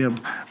for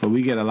them, but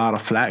we get a lot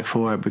of flack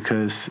for it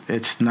because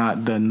it's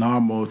not the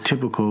normal,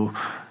 typical,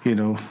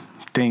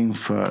 thing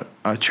for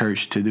a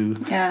church to do.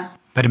 Yeah.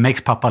 But it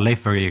makes Papa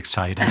Leif very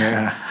excited.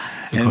 Yeah,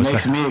 and it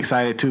makes me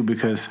excited too,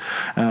 because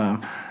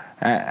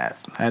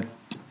at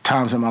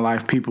times in my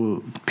life,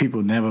 people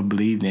never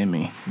believed in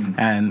me,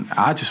 and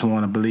I just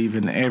want to believe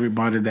in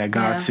everybody that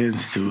God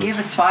sends to us. Give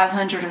us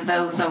 500 of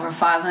those over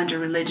 500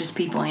 religious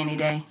people any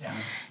day. Yeah.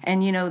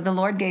 And the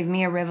Lord gave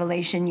me a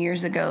revelation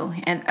years ago,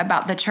 and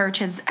about the church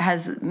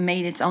has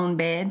made its own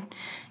bed.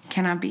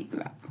 Can I be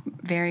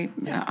very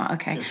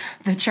okay?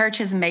 The church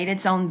has made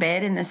its own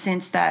bed in the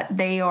sense that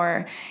they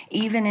are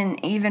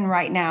even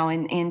right now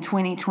in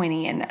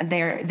 2020, and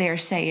they're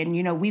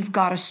saying, we've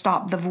got to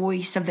stop the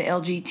voice of the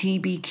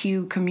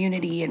LGBTQ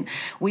community, and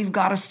we've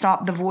got to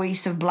stop the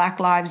voice of Black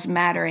Lives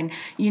Matter. And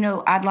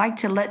I'd like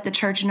to let the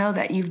church know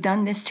that you've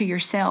done this to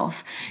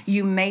yourself.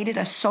 You made it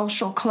a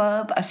social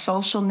club, a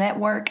social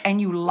network, and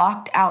you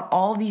locked out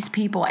all these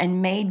people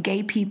and made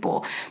gay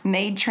people,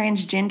 made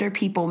transgender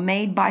people,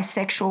 made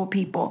bisexual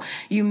people.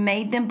 You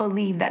made them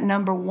believe that,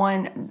 number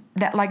one,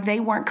 that like they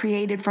weren't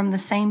created from the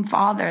same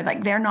Father,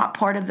 like they're not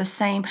part of the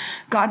same.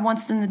 God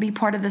wants them to be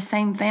part of the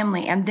same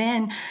family. And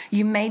then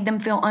you made them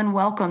feel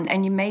unwelcomed,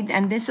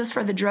 and this is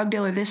for the drug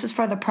dealer, this is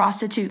for the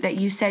prostitute that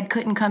you said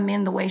couldn't come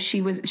in the way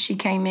she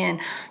came in.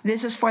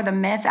 This is for the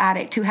meth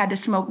addict who had to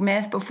smoke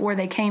meth before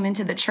they came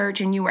into the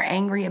church, and you were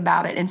angry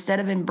about it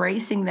instead of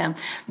embracing them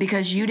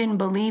because you didn't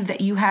believe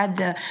that you had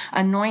the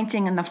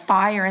anointing and the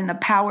fire and the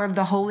power of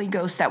the Holy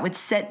Ghost that would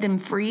set them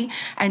free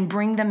and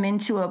bring them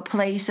into a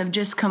place of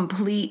just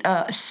complete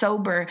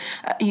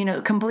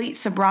complete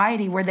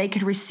sobriety where they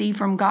could receive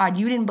from God.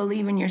 You didn't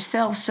believe in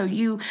yourself, so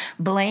you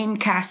blame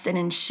casted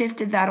and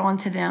shifted that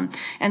onto them.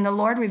 And the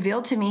Lord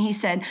revealed to me, he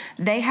said,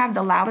 they have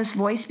the loudest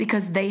voice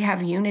because they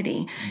have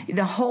unity.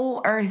 The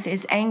whole earth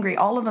is angry.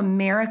 All of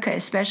America,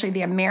 especially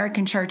the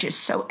American church, is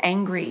so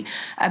angry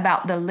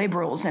about the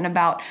liberals and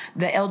about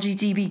the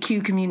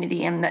LGBTQ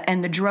community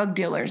and the drug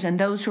dealers and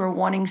those who are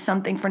wanting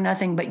something for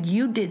nothing. But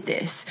you did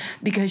this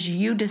because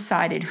you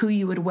decided who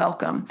you would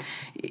welcome,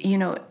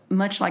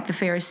 much like the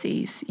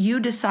Pharisees. You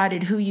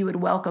decided who you would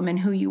welcome and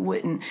who you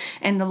wouldn't.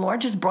 And the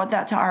Lord just brought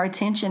that to our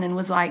attention and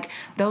was like,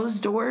 those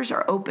doors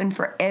are open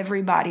for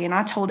everybody. And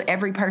I told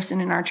every person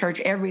in our church,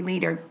 every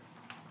leader,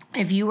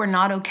 if you are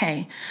not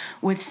okay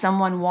with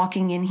someone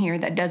walking in here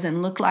that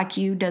doesn't look like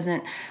you,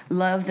 doesn't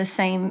love the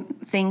same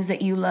things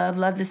that you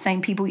love the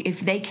same people, if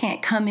they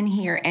can't come in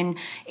here and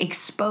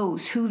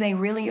expose who they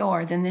really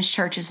are, then this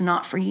church is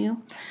not for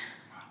you.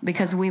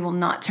 Because we will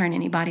not turn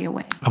anybody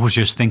away. I was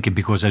just thinking,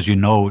 because as you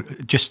know,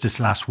 just this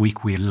last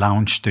week we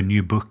launched a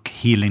new book,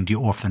 Healing the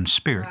Orphan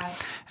Spirit. Right.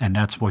 And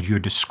that's what you're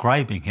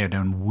describing here.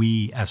 And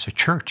we as a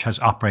church has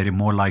operated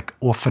more like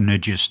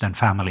orphanages than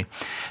family.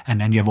 And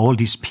then you have all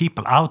these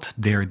people out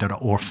there that are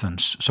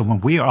orphans. So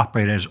when we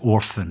operate as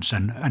orphans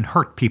and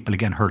hurt people,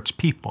 again, hurts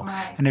people.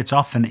 Right. And it's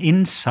often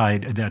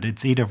inside that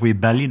it's either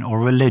rebellion or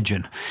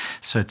religion.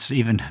 So it's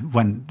even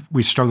when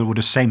we struggle with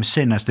the same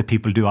sin as the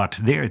people do out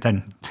there,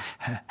 then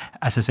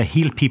as I say,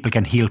 healed people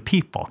can heal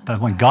people. But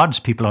when God's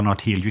people are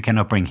not healed, you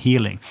cannot bring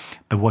healing.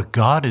 But what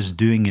God is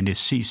doing in this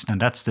season,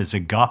 and that's this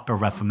agape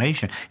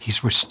reformation,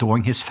 he's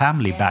restoring his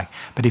family back.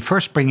 But he's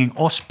first bringing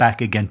us back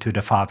again to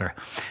the Father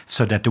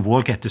so that the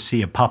world get to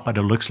see a Papa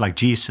that looks like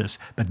Jesus.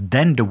 But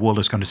then the world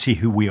is going to see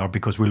who we are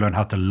because we learn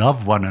how to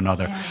love one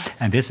another.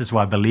 Yes. And this is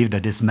why I believe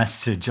that this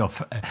message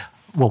of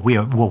what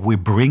we're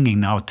bringing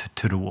now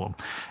to the world.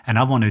 And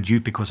I wanted you,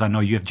 because I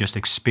know you have just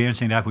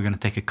experiencing that. We're going to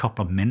take a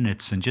couple of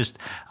minutes and just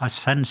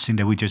sensing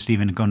that we're just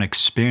even going to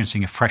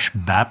experiencing a fresh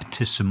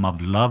baptism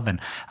of love. And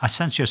I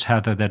sense just,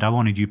 Heather, that I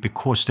wanted you,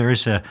 because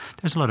there's a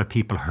lot of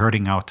people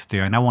hurting out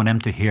there, and I want them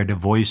to hear the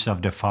voice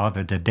of the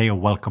Father, that they are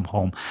welcome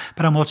home.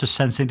 But I'm also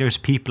sensing there's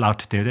people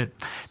out there that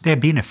they're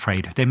being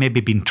afraid. They maybe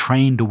been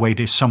trained the way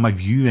that some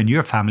of you and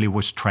your family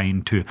was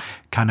trained to,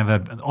 kind of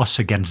a us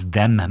against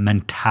them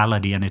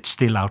mentality, and it's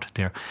still out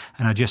there.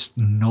 And I just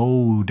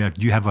know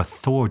that you have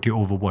authority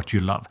over what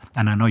you love.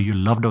 And I know you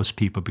love those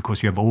people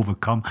because you have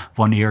overcome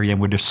one area, and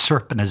where the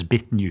serpent has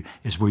bitten you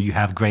is where you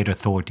have great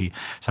authority.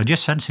 So I'm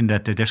just sensing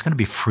that there's going to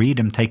be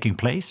freedom taking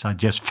place. I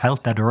just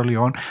felt that early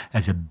on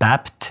as a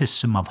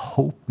baptism of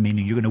hope,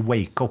 meaning you're going to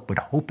wake up with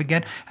hope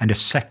again. And the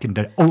second,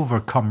 the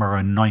overcomer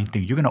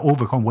anointing. You're going to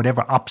overcome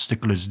whatever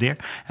obstacle is there,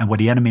 and what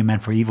the enemy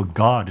meant for evil,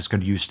 God is going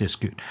to use this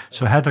good.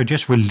 So Heather,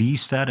 just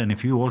release that. And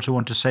if you also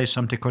want to say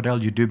something,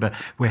 Cordell, you do. But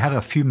we have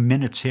a few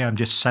minutes here, I'm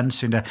just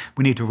sensing that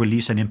we need to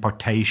release an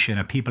impartation,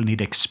 and people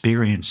need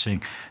experiencing.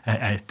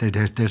 I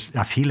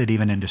feel it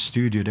even in the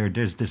studio.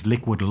 There's this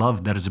liquid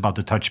love that is about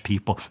to touch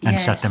people and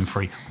set them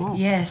free. Whoa.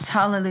 Yes,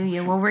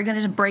 hallelujah. Well, we're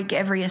going to break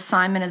every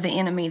assignment of the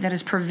enemy that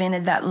has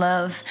prevented that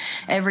love,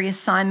 every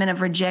assignment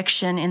of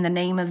rejection in the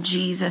name of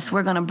Jesus.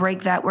 We're going to break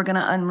that. We're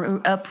going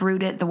to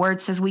uproot it. The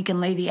word says we can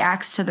lay the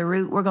axe to the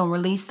root. We're going to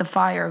release the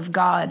fire of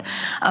God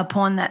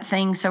upon that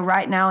thing. So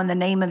right now, in the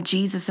name of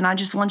Jesus, and I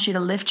just want you to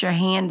lift your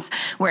hands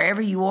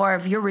wherever you are.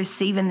 If you're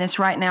receiving this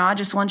right now, I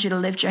just want you to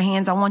lift your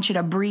hands. I want you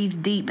to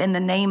breathe deep in the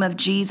name of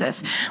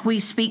Jesus. We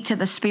speak to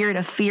the spirit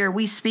of fear.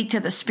 We speak to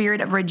the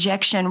spirit of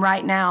rejection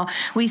right now.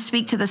 We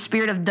speak to the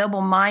spirit of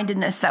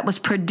double-mindedness that was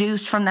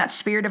produced from that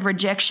spirit of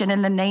rejection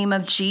in the name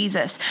of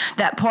Jesus.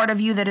 That part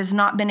of you that has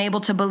not been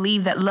able to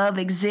believe that love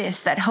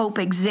exists, that hope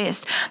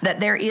exists, that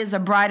there is a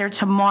brighter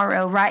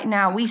tomorrow. Right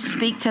now, we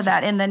speak to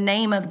that in the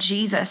name of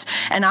Jesus.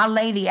 And I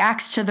lay the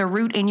axe to the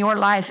root in your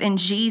life in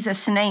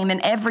Jesus' name.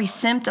 And every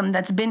symptom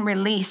that's been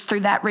released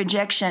through that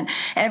rejection,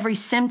 every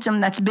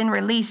symptom that's been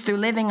released through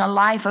living a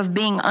life of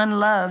being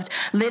unloved,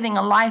 living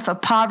a life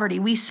of poverty,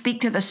 we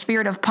speak to the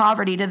spirit of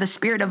poverty, to the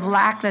spirit of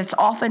lack that's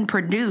often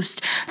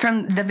produced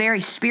from the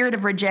very spirit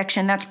of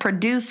rejection, that's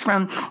produced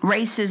from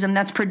racism,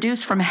 that's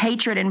produced from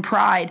hatred and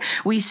pride.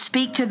 We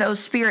speak to those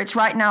spirits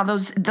right now,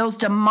 those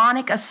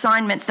demonic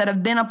assignments that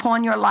have been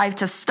upon your life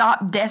to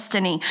stop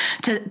destiny,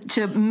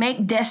 to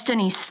make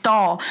destiny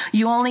stall.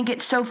 You only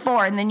get so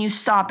far and then you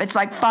stop. It's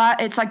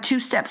like 2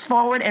 steps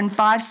forward and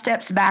 5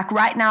 steps back.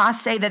 Right now, I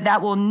say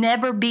that will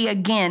never be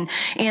again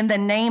in the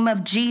name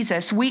of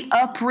Jesus. We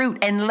uproot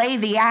and lay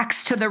the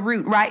axe to the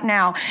root right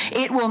now.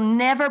 It will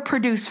never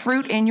produce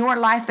fruit in your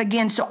life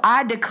again. So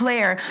I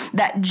declare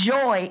that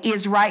joy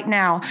is right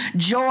now.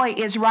 Joy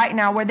is right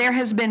now. Where there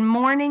has been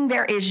mourning,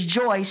 there is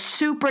joy,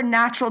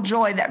 supernatural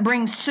joy that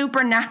brings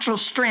supernatural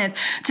strength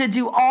to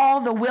do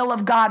all the will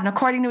of God. And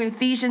according to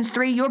Ephesians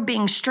 3, you're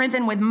being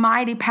strengthened with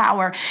mighty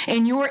power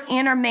in your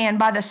inner man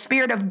by the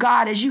Spirit of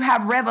God as you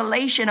have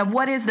revelation of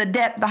what is the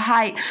depth, the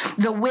height,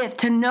 the width,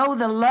 to know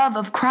the love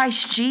of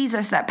Christ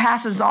Jesus that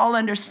passes all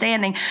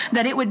understanding,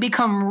 that it would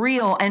become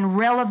real and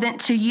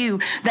relevant to you,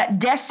 that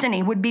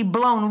destiny would be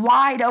blown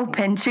wide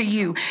open to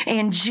you.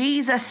 In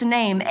Jesus'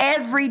 name,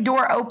 every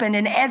door open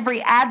and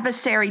every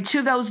adversary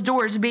to those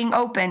doors being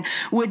open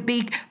would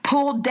be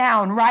pulled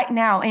down right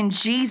now in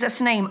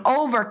Jesus' name.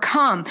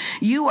 Overcome.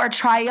 You are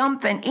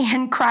triumphant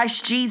in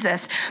Christ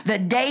Jesus. The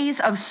days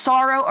of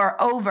sorrow are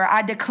over.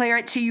 I declare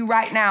it to you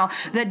right now.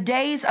 The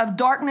days of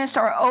darkness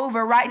are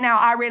over right now.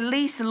 I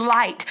release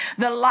light,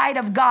 the light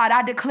of God.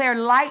 I declare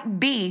light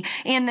be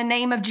in the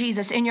name of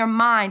Jesus, in your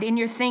mind, in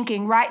your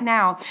thinking right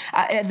now.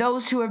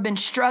 Those who have been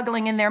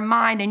struggling in their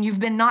mind and you've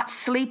been not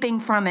sleeping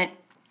from it,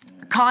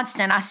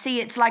 constant. I see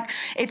it's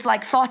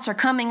like thoughts are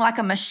coming like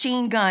a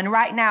machine gun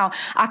right now.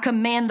 I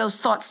command those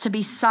thoughts to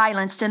be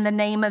silenced in the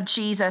name of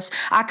Jesus.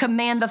 I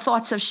command the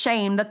thoughts of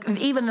shame,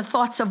 even the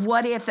thoughts of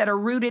what if that are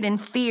rooted in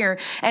fear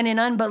and in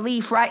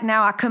unbelief right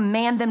now. I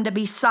command them to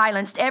be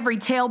silenced. Every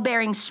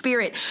tail-bearing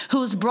spirit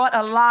who's brought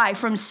a lie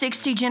from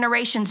 60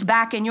 generations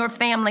back in your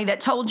family that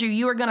told you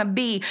you were going to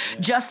be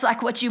just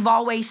like what you've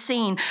always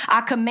seen.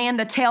 I command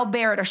the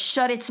tail-bearer to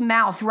shut its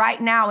mouth right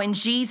now in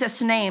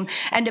Jesus' name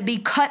and to be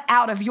cut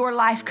out of your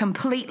life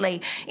completely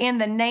in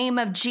the name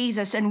of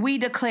Jesus. And we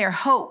declare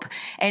hope,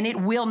 and it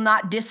will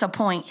not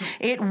disappoint.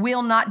 It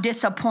will not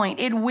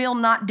disappoint. It will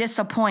not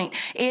disappoint.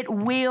 It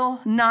will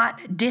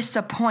not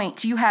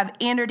disappoint. You have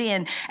entered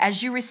in.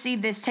 As you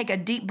receive this, take a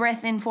deep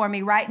breath in for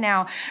me right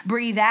now.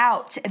 Breathe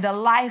out the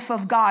life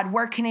of God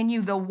working in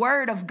you. The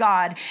word of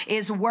God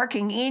is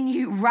working in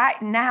you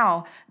right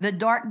now. The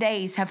dark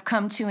days have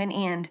come to an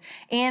end.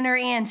 Enter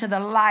into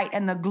the light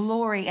and the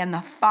glory and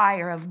the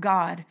fire of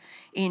God.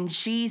 In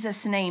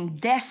Jesus' name,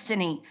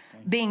 destiny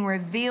being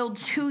revealed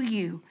to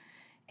you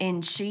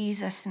in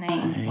Jesus'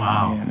 name.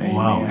 Wow. Amen.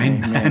 Wow.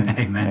 Amen. Amen.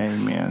 Amen.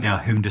 Amen.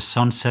 Yeah, whom the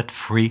Son set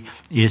free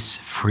is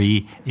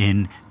free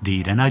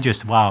indeed. And I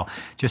just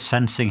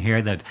sensing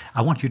here that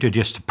I want you to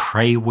just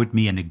pray with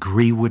me and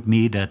agree with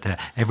me that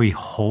every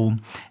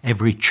home,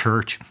 every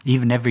church,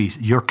 even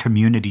your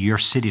community, your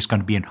city is going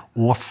to be an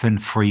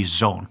orphan-free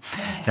zone.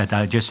 Yes. That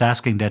I'm just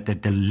asking that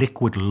the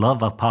liquid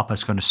love of Papa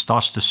is going to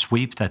start to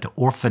sweep, that the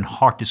orphan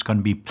heart is going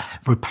to be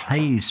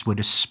replaced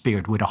with a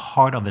spirit, with a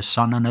heart of a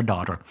son and a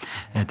daughter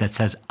that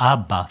says,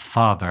 Abba,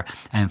 Father.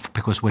 And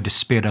because where the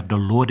Spirit of the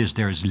Lord is,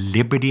 there is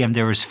liberty and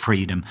there is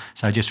freedom.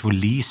 So I'm just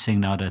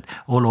releasing now that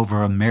all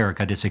over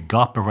America, this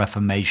agape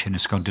reformation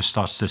is going to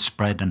start to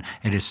spread. And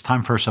it is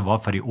time, first of all,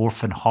 for the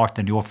orphan heart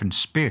and the orphan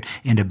spirit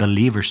in the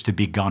believers to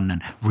be gone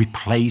and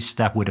replace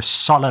that with a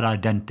solid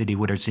identity,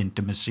 with its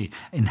intimacy,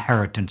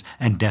 inheritance,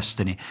 and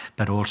destiny.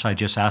 But also I'm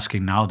just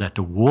asking now that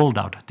the world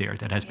out there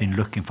that has been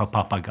looking for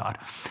Papa God,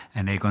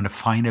 and they're going to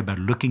find it by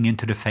looking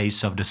into the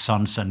face of the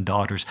sons and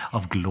daughters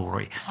of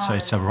glory. So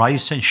it's says,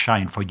 "Arise and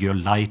shine, for your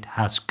light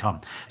has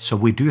come." So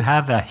we do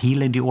have a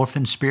Healing the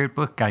Orphan Spirit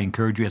book. I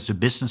encourage you as a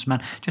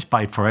businessman, just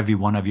buy it for every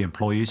one of your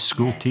employees,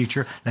 school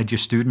teacher, let your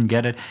student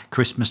get it,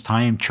 Christmas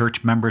time,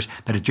 church members,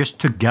 that it's just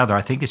together.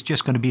 I think it's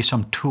just going to be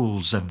some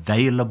tools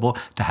available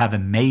to have a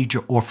major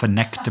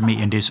orphanectomy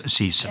in this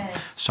season.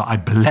 So I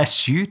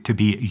bless you to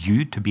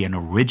be an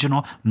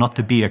original, not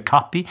to be a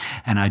copy.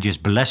 And I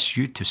just bless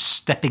you to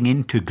stepping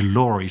into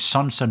glory,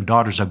 sons and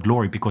daughters of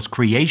glory, because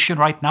creation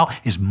right now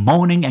is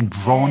moaning and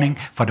groaning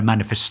for the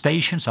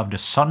manifestations of the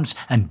sons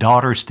and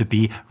daughters to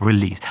be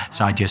released.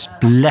 So I just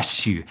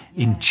bless you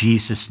in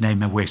Jesus'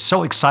 name. And we're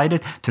so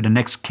excited to the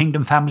next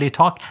Kingdom Family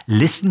Talk.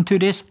 Listen to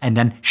this and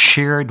then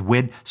share it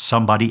with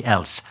somebody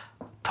else.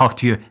 Talk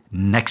to you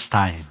next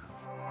time.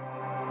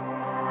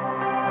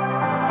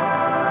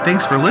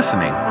 Thanks for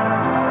listening.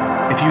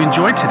 If you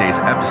enjoyed today's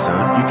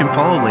episode, you can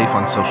follow Leif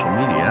on social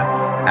media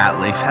at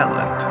Leif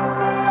Hetland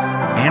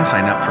and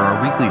sign up for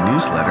our weekly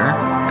newsletter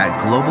at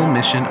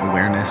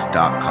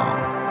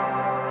globalmissionawareness.com.